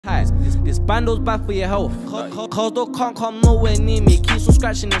This bando's bad for your health. Cause they can't come nowhere near me, keeps on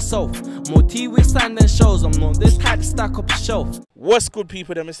scratching himself. More tea with sand and shows, I'm not this type to stack up a shelf. What's good,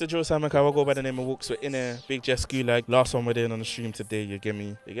 people? There, Mr. Joe Simon. I will go by the name of Walkz. We're in a big Jest Gulag. Last one we're doing on the stream today, you get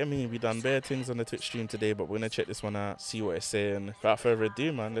me? You get me? We done bare things on the Twitch stream today, but we're gonna check this one out, see what it's saying. Without further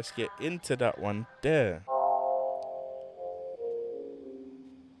ado, man, let's get into that one there.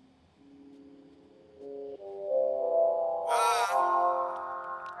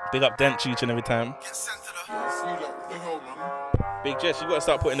 Big up Dent each and every time. Big Jest, you gotta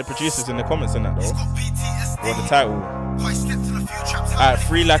start putting the producers in the comments on that though. Or the title. Alright,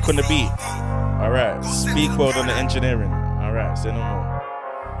 3 lakh on the beat. Alright, speak world on the engineering. Alright, say no more.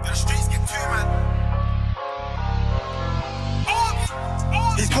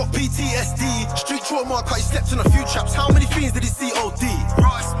 He's got PTSD, street trauma, cause he slept in a few traps. How many fiends did he see OD?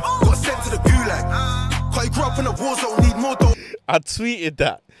 Got sent to the Gulag, cause he grew up in a war zone, need more dough. I tweeted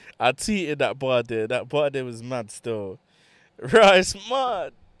that bar there. That bar there was mad still. Right, it's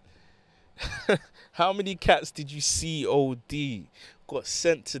mad. How many cats did you see OD? Got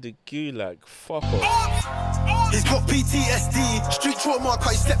sent to the Gulag. Fuck off. He's got PTSD, street trauma,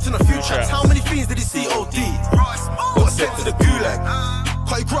 cause he slept in a few traps. How many fiends did he see OD? Got sent to the Gulag.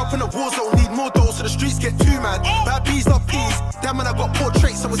 Cause he grew up in a war zone, need more dough so the streets get too mad. Bad bees love peas, damn man I got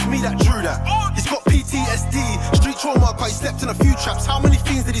portraits, so it's me that drew that. He's got PTSD, street trauma, cause he slept in a few traps. How many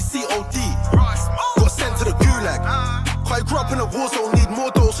fiends did he see OD? Got sent to the Gulag. Cause he grew up in a war zone, need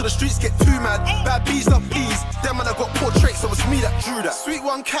more dough so the streets get too mad. Bad bees love peas, damn man I got portraits, so it's me that drew that. Sweet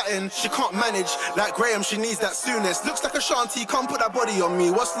one cattin', she can't manage, like Graham she needs that soonest. Looks like a shanty, come put that body on me.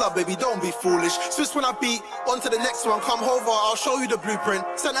 What's love baby, don't be foolish. Swiss when I beat, on to the next one, come over, I'll show you the blueprint.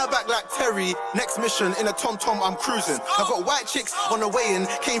 Sent her back like Terry, next mission, in a tom-tom I'm cruising. I got white chicks on the way in,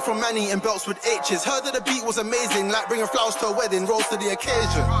 came from Manny in belts with H's. Heard that the beat was amazing, like bringing flowers to a wedding, rose to the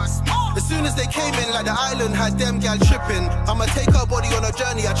occasion. As soon as they came in, like the island had them gal tripping. I'ma take her body on a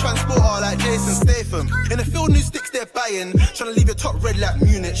journey, I transport her like Jason Statham. In the field, new sticks they're buying, trying to leave your top red like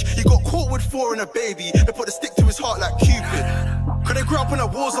Munich. He got caught with 4 and a baby, they put a stick to his heart like Cupid. Cause they grew up in a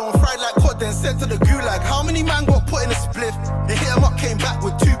war zone, fried like cod, then sent to the Gulag. How many man got put in a spliff? They hit him up, came back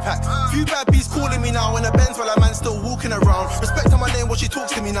with 2 packs. Few bad bees calling me now in a Benz while a man still walking around. Respect on my name when she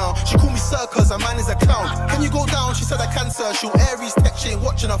talks to me now. She call me sir cause a man is a clown. Can you go down? She said I can sir. She'll Aries text, she ain't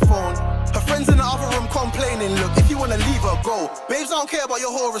watching her phone. Her friends in the other room complaining, look, if you wanna leave her, go. Babes, I don't care about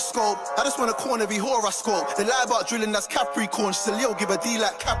your horoscope, I just wanna corner every horoscope. They lie about drilling, that's Capricorn. She's a Leo, give a D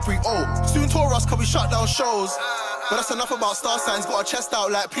like Capri, oh. Soon Taurus, cause we shut down shows. But that's enough about star signs, got her chest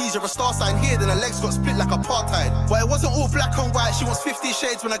out like please, you're a star sign here, then her legs got split like apartheid. But it wasn't all black and white, she wants 50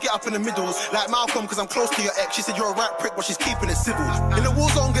 shades when I get up in the middles. Like Malcolm, cause I'm close to your ex, she said you're a right prick, but she's keeping it civil. In the war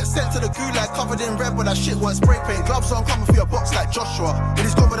zone, get sent to the Gulag, covered in red, but that shit weren't spray paint. Gloves on, coming for your box like Joshua, and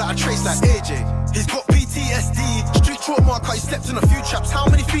he's gone without a trace like AJ. He's got PTSD, street trauma, cause he slept in a few traps. How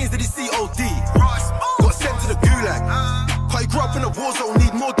many fiends did he see OD? Got sent to the Gulag. Cause he grew up in a war zone,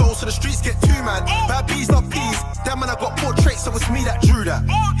 need more dough so the streets get too mad. Bad bees love peas, damn man I got portraits, so it's me that drew that.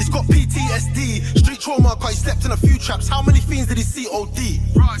 He's got PTSD, street trauma, cause he slept in a few traps. How many fiends did he see OD?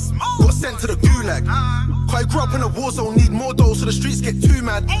 Got sent to the Gulag. Cause he grew up in a war zone, need more dough so the streets get too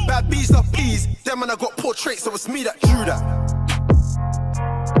mad. Bad bees love peas, damn man I got portraits, so it's me that drew that.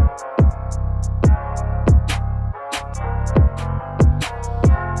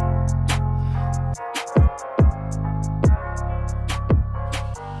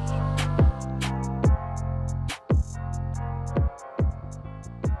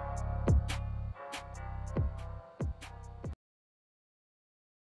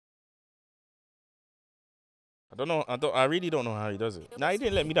 I really don't know how he does it. Nah, he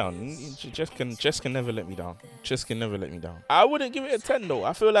didn't let me down. Just can never let me down. Just can never let me down. I wouldn't give it a 10 though.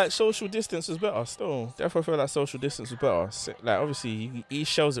 I feel like social distance was better still. Definitely feel like social distance was better. Like obviously he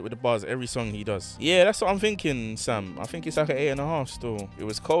shows it with the bars every song he does. Yeah, that's what I'm thinking, Sam. I think it's like an 8.5 still. It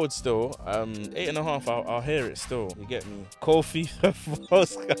was cold still. 8.5. I'll hear it still. You get me? Kofi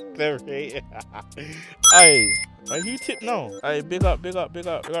Hey. Who tipped now? Hey, big up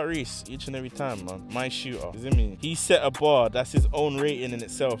Reese each and every time, man. My shooter. You see me? He set a bar. That's his own rating in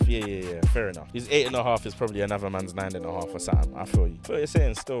itself. Yeah. Fair enough. His 8.5 is probably another man's 9.5 or something. I feel you. I feel what you're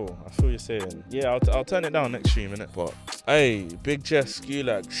saying still. I feel what you're saying. Yeah, I'll turn it down next stream, innit? But hey, big Jest,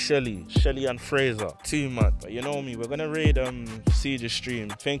 Gulag, Shelly and Fraser. Too mad. But you know me, we're gonna raid Siege's stream.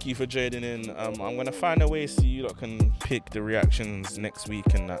 Thank you for joining in. I'm gonna find a way so you lot can pick the reactions next week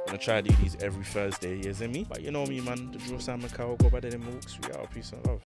and that. I'm gonna try to do these every Thursday, you see me? But you know me, man, the Joe Simon, go by the name of Walkz. We out. Peace and love.